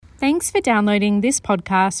Thanks for downloading this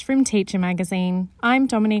podcast from Teacher Magazine. I'm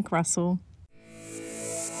Dominique Russell.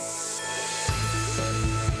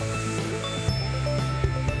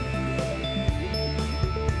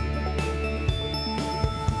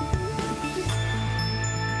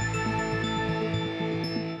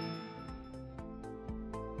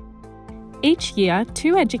 Each year,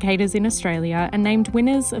 2 educators in Australia are named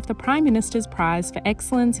winners of the Prime Minister's Prize for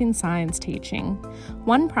Excellence in Science Teaching,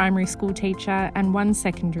 1 primary school teacher and 1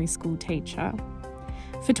 secondary school teacher.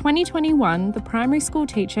 For 2021, the primary school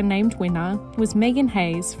teacher named winner was Megan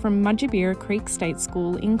Hayes from Mudjabera Creek State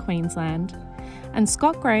School in Queensland, and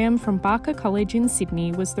Scott Graham from Barker College in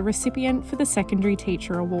Sydney was the recipient for the Secondary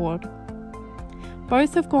Teacher Award.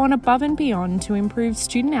 Both have gone above and beyond to improve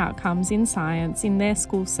student outcomes in science in their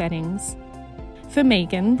school settings. For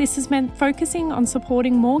Megan, this has meant focusing on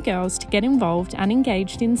supporting more girls to get involved and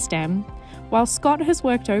engaged in STEM, while Scott has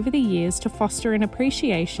worked over the years to foster an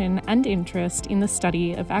appreciation and interest in the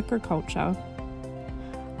study of agriculture.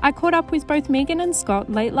 I caught up with both Megan and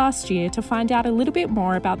Scott late last year to find out a little bit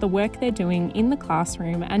more about the work they're doing in the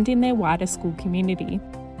classroom and in their wider school community.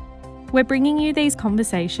 We're bringing you these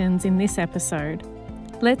conversations in this episode.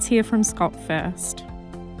 Let's hear from Scott first.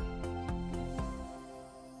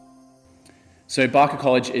 So Barker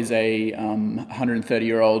College is a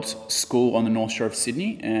 130-year-old school on the North Shore of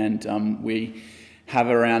Sydney, and we have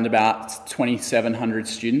around about 2,700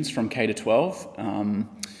 students from K to 12.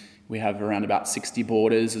 We have around about 60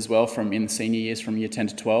 boarders as well from in the senior years from year 10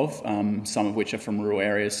 to 12, some of which are from rural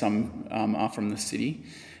areas, some are from the city.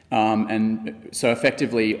 And so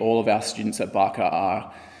effectively all of our students at Barker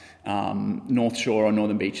are North Shore or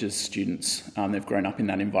Northern Beaches students. They've grown up in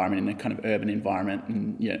that environment, in a kind of urban environment,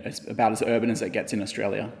 and it's about as urban as it gets in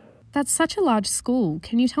Australia. That's such a large school.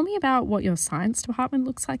 Can you tell me about what your science department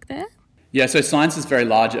looks like there? Yeah, so science is very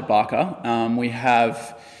large at Barker. We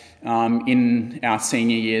have in our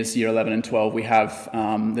senior years, year 11 and 12, we have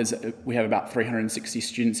about 360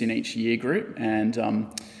 students in each year group,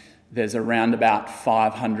 and there's around about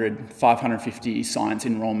 550 science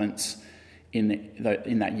enrolments in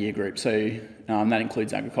that year group. So that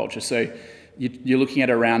includes agriculture. So you're looking at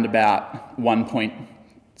around about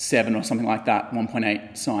 1.7 or something like that,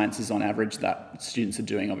 1.8 sciences on average that students are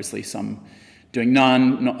doing. Obviously some doing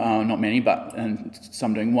none, not many, and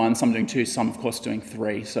some doing 1, some doing 2, some of course doing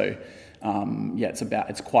 3. So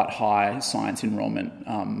it's quite high science enrolment,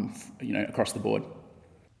 across the board.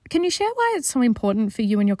 Can you share why it's so important for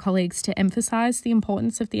you and your colleagues to emphasise the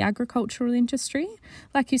importance of the agricultural industry?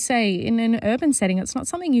 Like you say, in an urban setting, it's not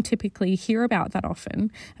something you typically hear about that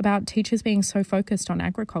often, about teachers being so focused on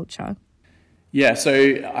agriculture. Yeah,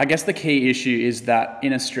 so I guess the key issue is that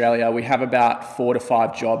in Australia, we have about 4 to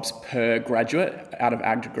 5 jobs per graduate out of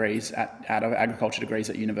agriculture degrees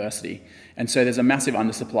at university. And so there's a massive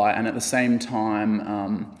undersupply, and at the same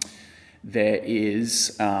time, there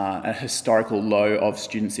is a historical low of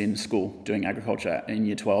students in school doing agriculture in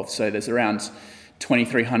year 12. So there's around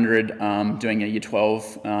 2,300 doing a year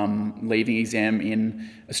 12 leaving exam in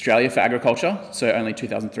Australia for agriculture. So only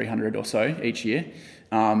 2,300 or so each year.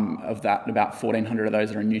 Of that, about 1,400 of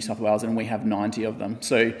those are in New South Wales, and we have 90 of them.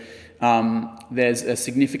 So there's a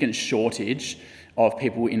significant shortage of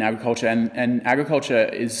people in agriculture, and agriculture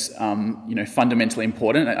is fundamentally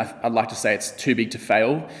important. I'd like to say it's too big to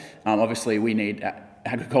fail. Obviously we need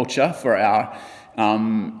agriculture for our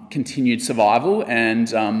continued survival,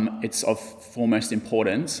 and it's of foremost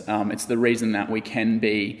importance. It's the reason that we can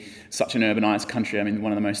be such an urbanised country. I mean,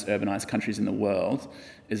 one of the most urbanised countries in the world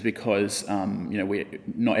is because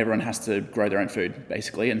not everyone has to grow their own food,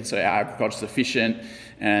 basically, and so our agriculture is efficient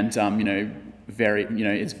and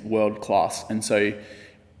it's world class. And so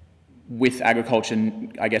with agriculture,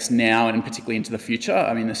 I guess now and particularly into the future,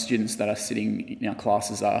 I mean, the students that are sitting in our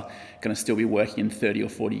classes are going to still be working in 30 or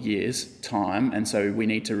 40 years' time, and so we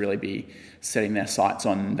need to really be setting their sights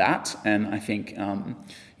on that. And I think, and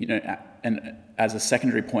as a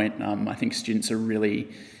secondary point, I think students are really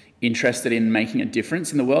interested in making a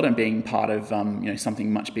difference in the world and being part of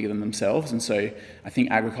something much bigger than themselves. And so I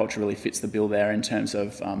think agriculture really fits the bill there in terms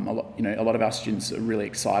of a lot of our students are really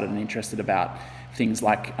excited and interested about things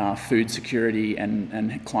like food security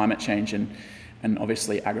and climate change, and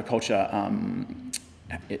obviously agriculture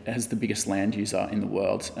it has the biggest land user in the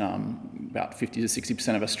world. About 50 to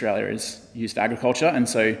 60% of Australia is used for agriculture, and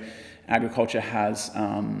so agriculture has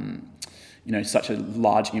such a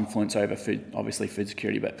large influence over food, obviously food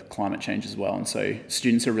security, but climate change as well. And so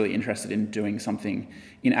students are really interested in doing something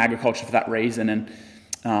in agriculture for that reason, and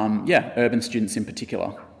urban students in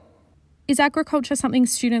particular. Is agriculture something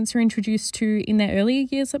students are introduced to in their earlier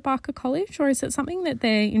years at Barker College, or is it something that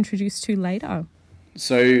they're introduced to later?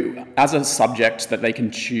 So as a subject that they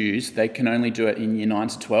can choose, they can only do it in year 9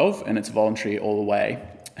 to 12, and it's voluntary all the way.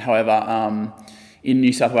 However, in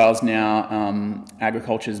New South Wales now,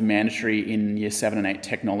 agriculture is mandatory in year 7 and 8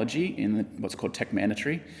 technology, in what's called tech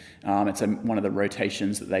mandatory. It's one of the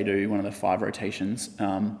rotations that they do, one of the 5 rotations.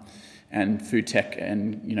 And food tech,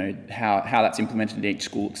 and how that's implemented in each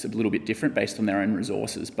school looks a little bit different based on their own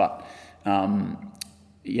resources. But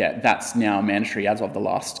that's now mandatory as of the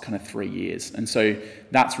last kind of 3 years. And so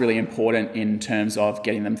that's really important in terms of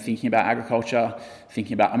getting them thinking about agriculture,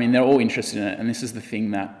 they're all interested in it. And this is the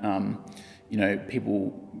thing that,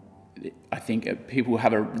 I think people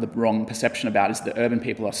have the wrong perception about, is that urban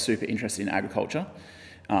people are super interested in agriculture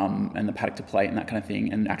and the paddock to plate and that kind of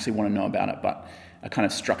thing, and actually want to know about it, but are kind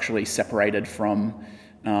of structurally separated from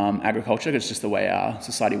agriculture. It's just the way our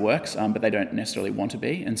society works, but they don't necessarily want to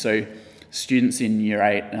be. And so students in year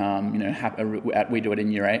 8, we do it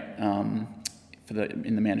in year 8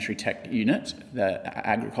 in the mandatory tech unit, the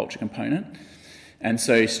agriculture component. And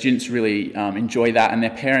so students really enjoy that, and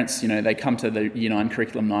their parents, they come to the year 9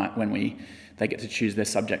 curriculum night when they get to choose their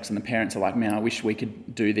subjects, and the parents are like, man, I wish we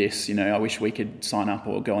could do this, I wish we could sign up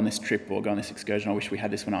or go on this trip or go on this excursion. I wish we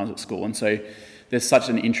had this when I was at school. And so there's such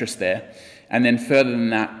an interest there. And then further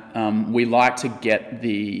than that, we like to get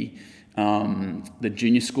the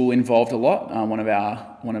junior school involved a lot. One of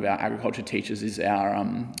our agriculture teachers is our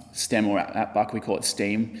STEM, or at Buck we call it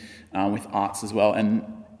STEAM, with arts as well. And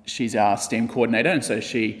she's our STEAM coordinator, and so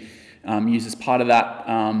she uses part of that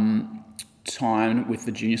time with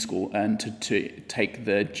the junior school and to take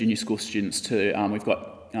the junior school students to, we've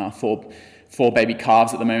got four baby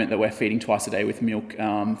calves at the moment that we're feeding twice a day with milk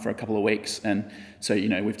for a couple of weeks. And so,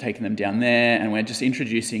 we've taken them down there, and we're just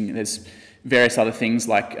introducing, there's various other things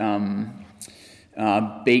like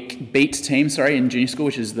BEAT team, in junior school,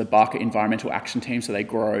 which is the Barker Environmental Action Team. So they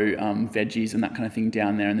grow veggies and that kind of thing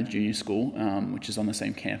down there in the junior school, which is on the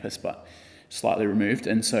same campus but slightly removed.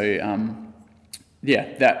 And so,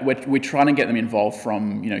 that we're trying to get them involved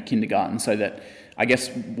from kindergarten, so that I guess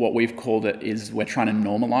what we've called it is we're trying to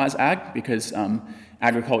normalise ag, because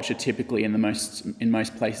agriculture typically in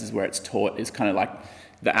most places where it's taught is kind of like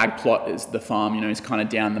the ag plot is the farm, is kind of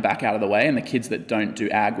down the back out of the way, and the kids that don't do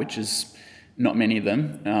ag, which is not many of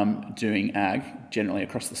them doing ag generally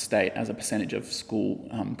across the state as a percentage of school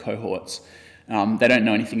cohorts, they don't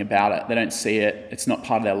know anything about it, they don't see it, it's not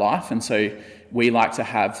part of their life. And so we like to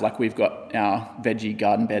have, we've got our veggie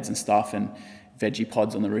garden beds and stuff and veggie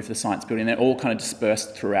pods on the roof of the science building. They're all kind of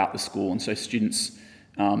dispersed throughout the school, and so students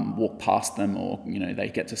walk past them, or they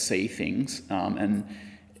get to see things. And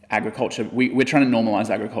agriculture, we're trying to normalise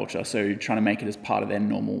agriculture, so trying to make it as part of their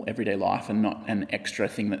normal everyday life and not an extra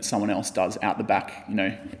thing that someone else does out the back,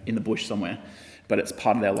 in the bush somewhere, but it's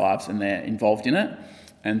part of their lives and they're involved in it.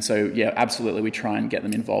 And so, absolutely, we try and get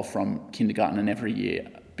them involved from kindergarten and every year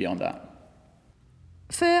beyond that.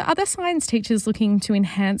 For other science teachers looking to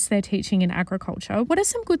enhance their teaching in agriculture, what are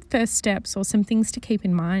some good first steps or some things to keep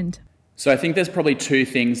in mind? So I think there's probably 2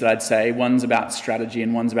 things that I'd say. One's about strategy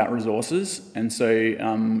and one's about resources. And so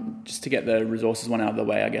just to get the resources one out of the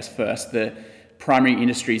way, I guess first, the Primary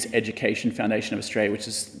Industries Education Foundation of Australia, which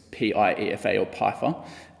is PIEFA or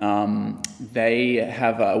PIFA, they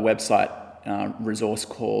have a website resource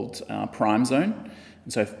called Prime Zone.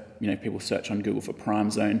 And so if people search on Google for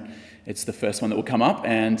Prime Zone, it's the first one that will come up,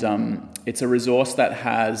 and it's a resource that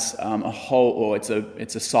has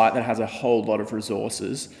it's a site that has a whole lot of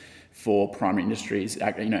resources for primary industries,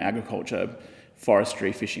 agriculture,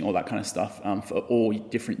 forestry, fishing, all that kind of stuff, for all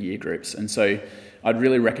different year groups. And so I'd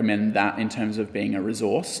really recommend that in terms of being a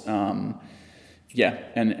resource. And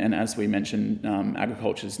as we mentioned,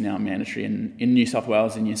 agriculture is now mandatory in New South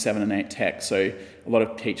Wales in year 7 and 8 tech. So a lot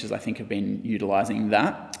of teachers, I think, have been utilising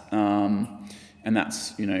that. And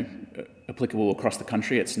that's, applicable across the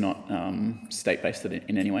country. It's not state-based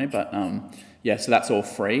in any way, but so that's all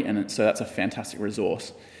free, and so that's a fantastic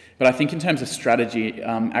resource. But I think in terms of strategy,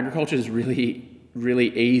 agriculture is really,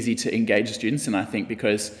 really easy to engage students, and I think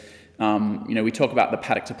because, we talk about the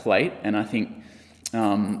paddock to plate, and I think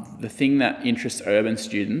the thing that interests urban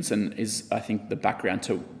students, and is, I think, the background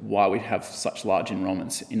to why we have such large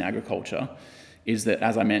enrolments in agriculture, is that,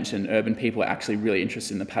 as I mentioned, urban people are actually really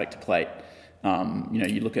interested in the paddock to plate.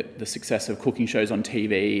 You look at the success of cooking shows on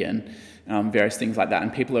TV and various things like that,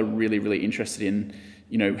 and people are really, really interested in,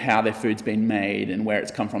 how their food's been made and where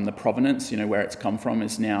it's come from. The provenance, where it's come from,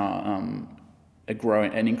 is now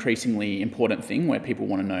an increasingly important thing where people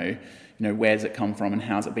want to know, where's it come from and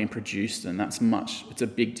how's it been produced, and it's a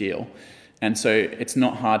big deal. And so it's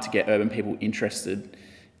not hard to get urban people interested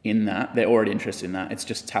in that. They're already interested in that. It's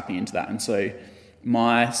just tapping into that. And so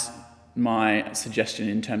my my suggestion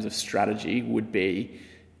in terms of strategy would be,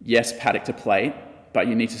 yes, paddock to plate, but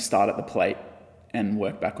you need to start at the plate and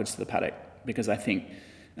work backwards to the paddock, because I think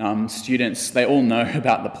students, they all know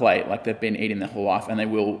about the plate, like they've been eating their whole life, and they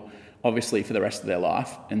will obviously for the rest of their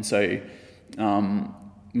life. And so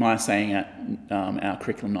my saying at our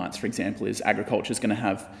curriculum nights, for example, is agriculture is going to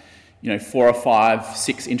have 4 or 5,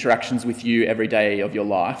 6 interactions with you every day of your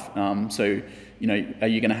life. So are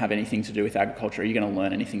you going to have anything to do with agriculture? Are you going to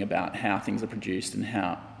learn anything about how things are produced and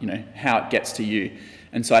how it gets to you?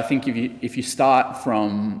 And so I think if you start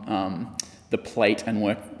from the plate and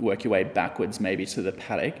work your way backwards, maybe to the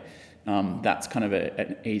paddock, that's kind of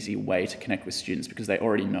an easy way to connect with students, because they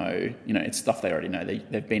already know, it's stuff they already know.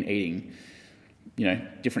 They've been eating,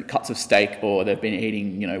 different cuts of steak, or they've been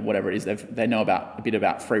eating, whatever it is. They know a bit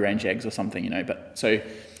about free range eggs or something, But so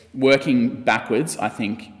working backwards, I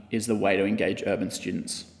think, is the way to engage urban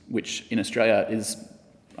students, which in Australia is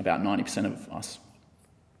about 90% of us.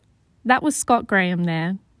 That was Scott Graham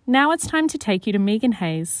there. Now it's time to take you to Megan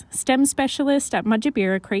Hayes, STEM specialist at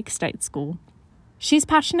Mudjabera Creek State School. She's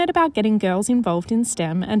passionate about getting girls involved in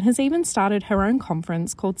STEM and has even started her own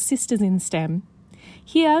conference called Sisters in STEM.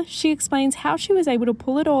 Here, she explains how she was able to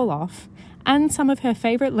pull it all off and some of her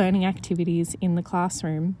favourite learning activities in the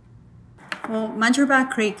classroom. Well, Mudjabera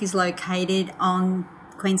Creek is located on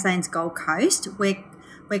Queensland's Gold Coast.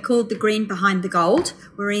 We're called the Green Behind the Gold.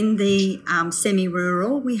 We're in the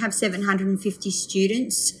semi-rural. We have 750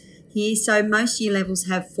 students here, so most year levels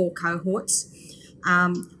have 4 cohorts.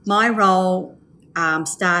 My role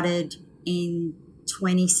started in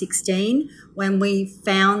 2016 when we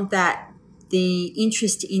found that the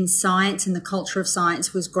interest in science and the culture of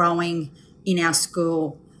science was growing in our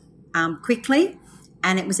school quickly,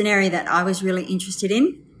 and it was an area that I was really interested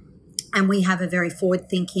in. And we have a very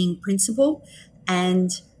forward-thinking principal, and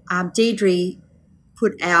Deirdre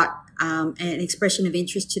put out an expression of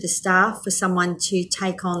interest to the staff for someone to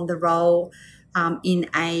take on the role in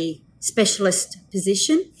a specialist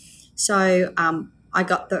position. So I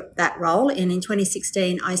got that role, and in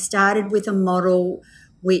 2016 I started with a model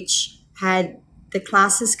which had the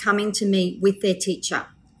classes coming to me with their teacher.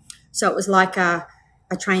 So it was like a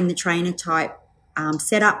train-the-trainer type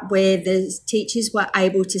setup where the teachers were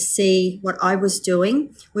able to see what I was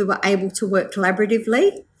doing. We were able to work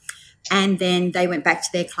collaboratively, and then they went back to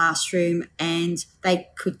their classroom and they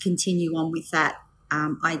could continue on with that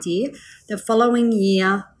idea. The following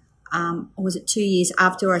year, or was it 2 years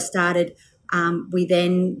after I started, we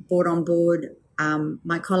then brought on board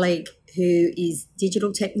my colleague who is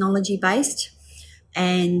digital technology based,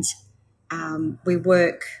 and we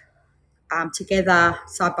work together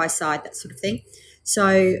side by side, that sort of thing.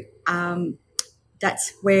 So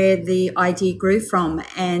that's where the idea grew from.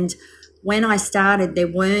 And when I started, there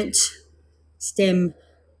weren't STEM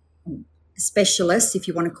specialists, if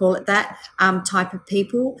you want to call it that, type of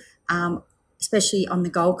people, especially on the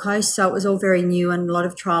Gold Coast. So it was all very new and a lot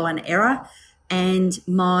of trial and error. And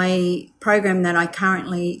my program that I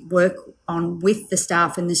currently work on with the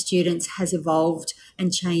staff and the students has evolved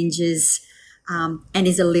and changes and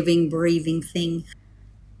is a living, breathing thing.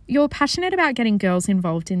 You're passionate about getting girls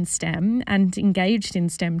involved in STEM and engaged in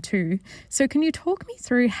STEM too. So can you talk me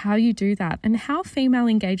through how you do that and how female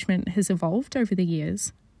engagement has evolved over the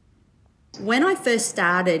years? When I first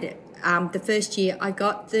started, the first year, I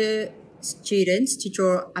got the students to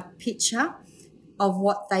draw a picture of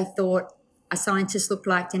what they thought a scientist looked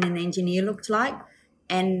like and an engineer looked like.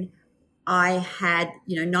 And I had,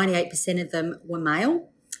 98% of them were male.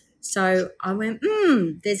 So I went,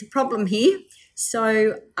 there's a problem here.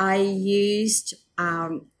 So I used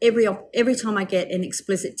every time I get an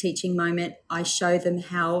explicit teaching moment, I show them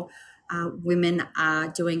how women are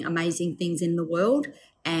doing amazing things in the world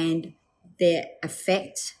and their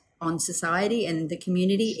effect on society and the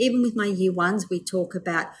community. Even with my year ones, we talk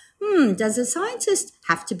about, does a scientist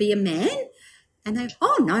have to be a man? And they,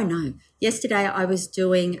 no. Yesterday I was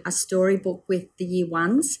doing a storybook with the year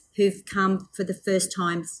ones who've come for the first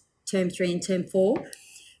time, term 3 and term 4.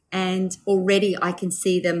 And already I can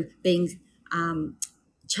see them being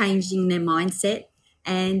changing their mindset.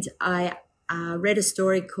 And I read a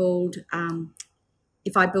story called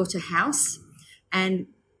If I Built a House, and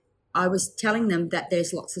I was telling them that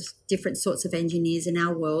there's lots of different sorts of engineers in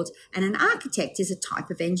our world, and an architect is a type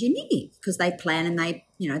of engineer because they plan and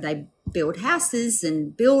they build houses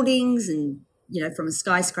and buildings and, from a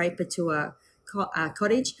skyscraper to a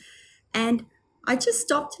cottage. And I just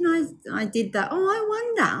stopped and I did that. I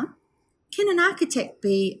wonder, can an architect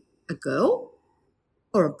be a girl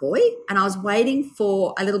or a boy? And I was waiting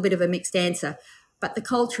for a little bit of a mixed answer. but the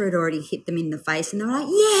culture had already hit them in the face, and they were like,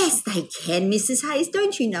 yes, they can, Mrs. Hayes,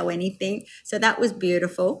 don't you know anything? So that was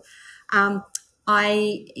beautiful.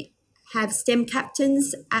 I have STEM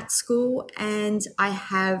captains at school, and I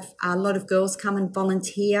have a lot of girls come and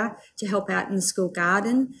volunteer to help out in the school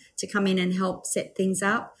garden, to come in and help set things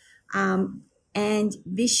up. And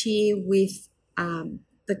this year with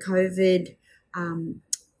the COVID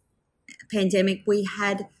pandemic, we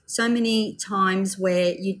had so many times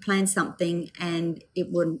where you'd plan something and it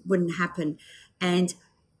wouldn't happen. And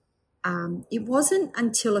it wasn't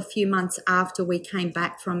until a few months after we came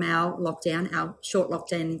back from our lockdown, our short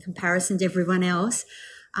lockdown in comparison to everyone else,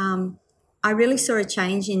 I really saw a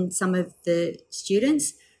change in some of the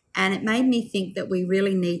students, and it made me think that we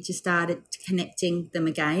really need to start connecting them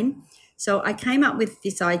again. So I came up with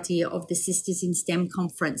this idea of the Sisters in STEM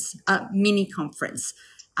conference, mini conference.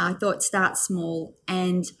 I thought start small,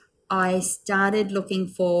 and I started looking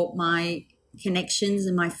for my connections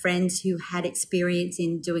and my friends who had experience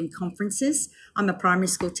in doing conferences. I'm a primary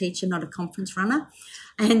school teacher, not a conference runner.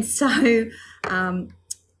 And so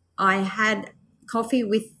I had coffee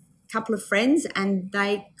with a couple of friends, and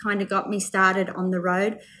they kind of got me started on the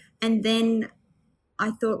road. And then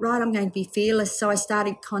I thought, right, I'm going to be fearless. So I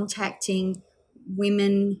started contacting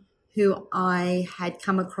women who I had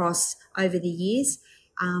come across over the years.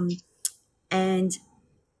 And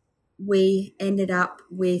we ended up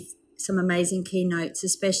with some amazing keynotes,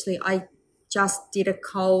 especially I just did a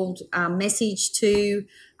cold message to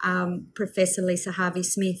Professor Lisa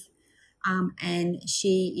Harvey-Smith, and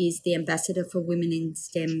she is the ambassador for Women in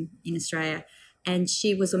STEM in Australia, and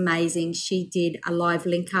she was amazing. She did a live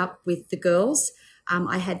link up with the girls.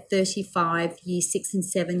 I had 35 year 6 and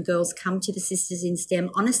 7 girls come to the Sisters in STEM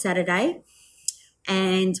on a Saturday,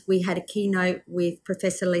 and we had a keynote with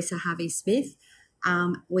Professor Lisa Harvey-Smith.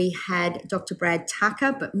 We had Dr. Brad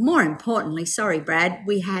Tucker, but more importantly, sorry, Brad,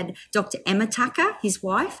 we had Dr. Emma Tucker, his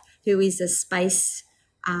wife, who is a space,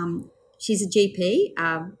 she's a GP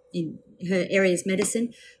in her area is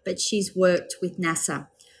medicine, but she's worked with NASA.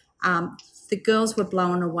 The girls were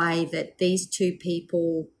blown away that these two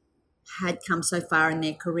people had come so far in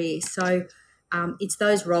their career. So it's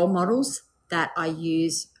those role models that I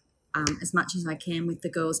use as much as I can with the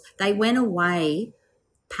girls. They went away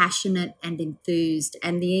passionate and enthused,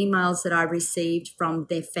 and the emails that I received from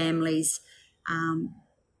their families,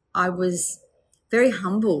 I was very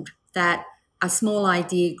humbled that a small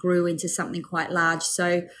idea grew into something quite large.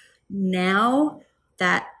 So now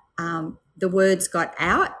that the words got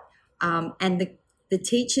out, and the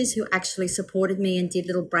teachers who actually supported me and did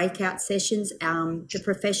little breakout sessions, the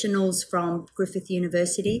professionals from Griffith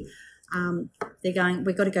University, they're going,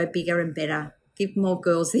 we've got to go bigger and better, give more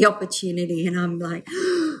girls the opportunity. And I'm like,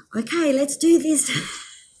 okay, let's do this.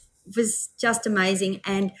 It was just amazing.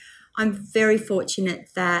 And I'm very fortunate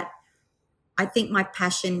that I think my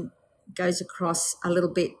passion goes across a little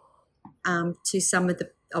bit to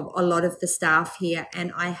a lot of the staff here.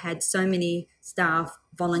 And I had so many staff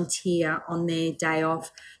volunteer on their day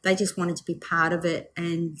off. They just wanted to be part of it.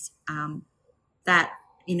 And that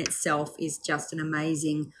in itself is just an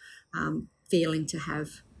amazing feeling to have.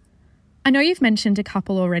 I know you've mentioned a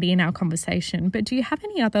couple already in our conversation, but do you have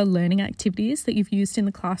any other learning activities that you've used in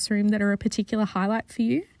the classroom that are a particular highlight for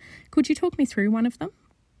you? Could you talk me through one of them?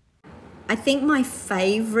 I think my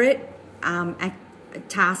favourite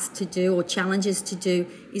task to do or challenges to do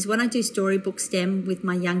is when I do storybook STEM with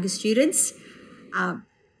my younger students.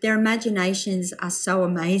 Their imaginations are so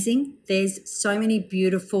amazing. There's so many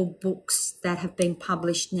beautiful books that have been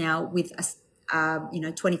published now with a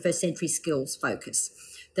 21st century skills focus.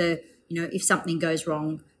 If something goes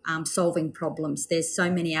wrong, solving problems. There's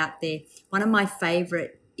so many out there. One of my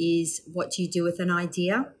favourite is What Do You Do With an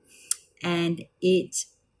Idea? And it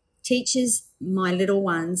teaches my little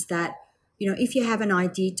ones that, if you have an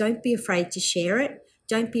idea, don't be afraid to share it.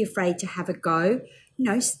 Don't be afraid to have a go.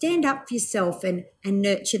 Stand up for yourself and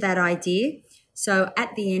nurture that idea. So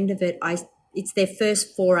at the end of it, it's their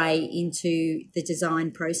first foray into the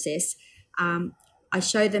design process. I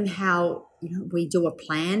show them how we do a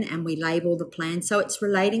plan and we label the plan. So it's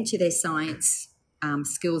relating to their science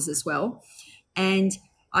skills as well. And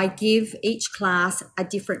I give each class a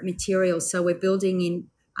different material. So we're building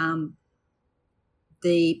in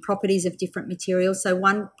the properties of different materials. So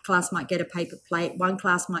one class might get a paper plate, one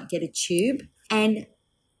class might get a tube, and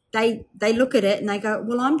they look at it and they go,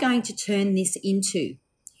 well, I'm going to turn this into.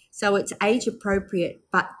 So it's age appropriate,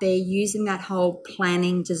 but they're using that whole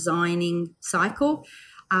planning, designing cycle.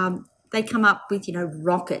 They come up with,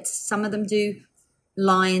 rockets. Some of them do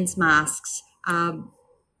lions masks.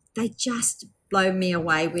 They just blow me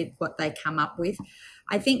away with what they come up with.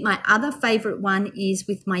 I think my other favourite one is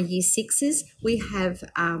with my year sixes. We have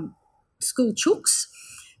school chooks,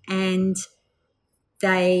 and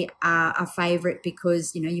they are a favourite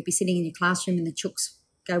because, you know, you'd be sitting in your classroom and the chooks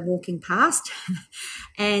go walking past.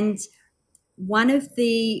 And one of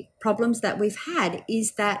the problems that we've had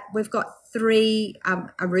is that we've got three,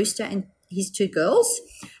 a rooster and his two girls,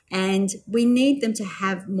 and we need them to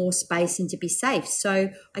have more space and to be safe. So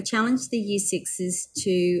I challenged the year sixes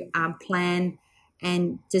to plan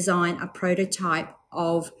and design a prototype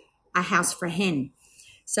of a house for a hen.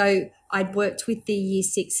 So I'd worked with the year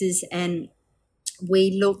sixes, and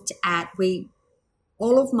we looked at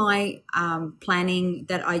all of my planning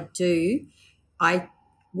that I do. I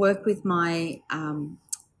work with my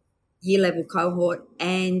year level cohort,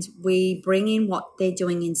 and we bring in what they're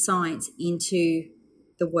doing in science into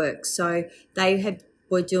the work. So they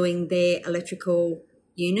were doing their electrical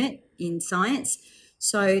unit in science.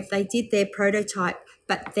 So they did their prototype,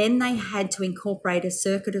 but then they had to incorporate a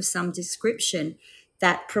circuit of some description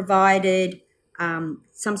that provided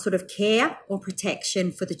some sort of care or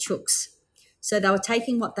protection for the chooks. So they were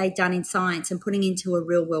taking what they'd done in science and putting into a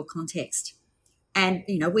real world context. And,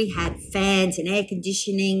 you know, we had fans and air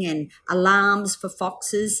conditioning and alarms for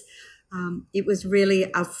foxes. It was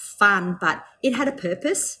really fun, but it had a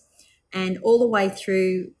purpose. And all the way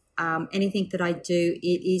through anything that I do,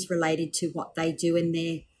 it is related to what they do in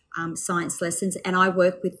their science lessons. And I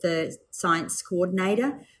work with the science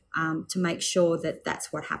coordinator to make sure that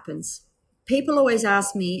that's what happens. People always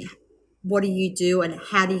ask me, what do you do and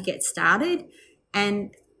how do you get started?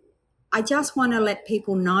 And I just want to let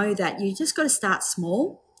people know that you just got to start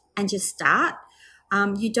small and just start.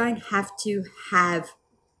 You don't have to have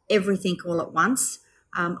everything all at once.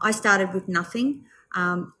 I started with nothing.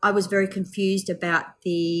 I was very confused about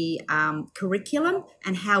the curriculum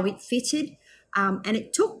and how it fitted. And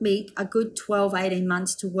it took me a good 12, 18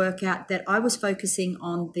 months to work out that I was focusing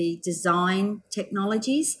on the design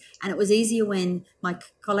technologies, and it was easier when my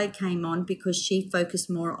colleague came on because she focused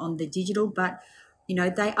more on the digital, but, you know,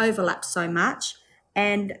 they overlap so much.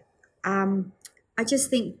 And I just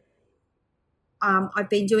think I've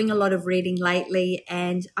been doing a lot of reading lately,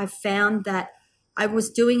 and I found that I was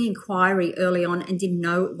doing inquiry early on and didn't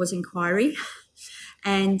know it was inquiry.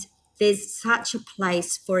 And there's such a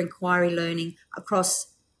place for inquiry learning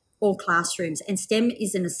across all classrooms. And STEM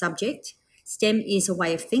isn't a subject. STEM is a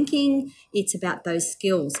way of thinking. It's about those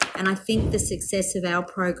skills. And I think the success of our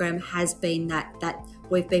program has been that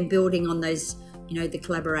we've been building on those, you know, the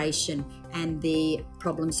collaboration and the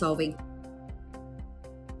problem solving.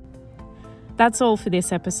 That's all for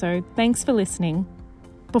this episode. Thanks for listening.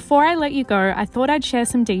 Before I let you go, I thought I'd share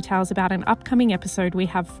some details about an upcoming episode we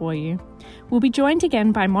have for you. We'll be joined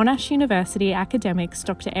again by Monash University academics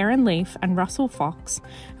Dr. Erin Leaf and Russell Fox,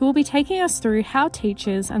 who will be taking us through how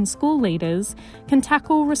teachers and school leaders can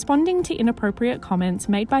tackle responding to inappropriate comments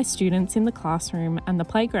made by students in the classroom and the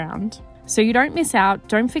playground. So you don't miss out,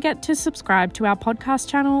 don't forget to subscribe to our podcast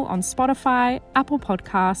channel on Spotify, Apple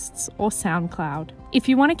Podcasts, or SoundCloud. If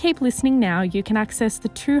you want to keep listening now, you can access the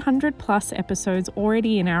 200 plus episodes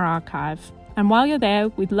already in our archive. And while you're there,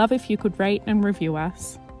 we'd love if you could rate and review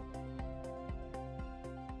us.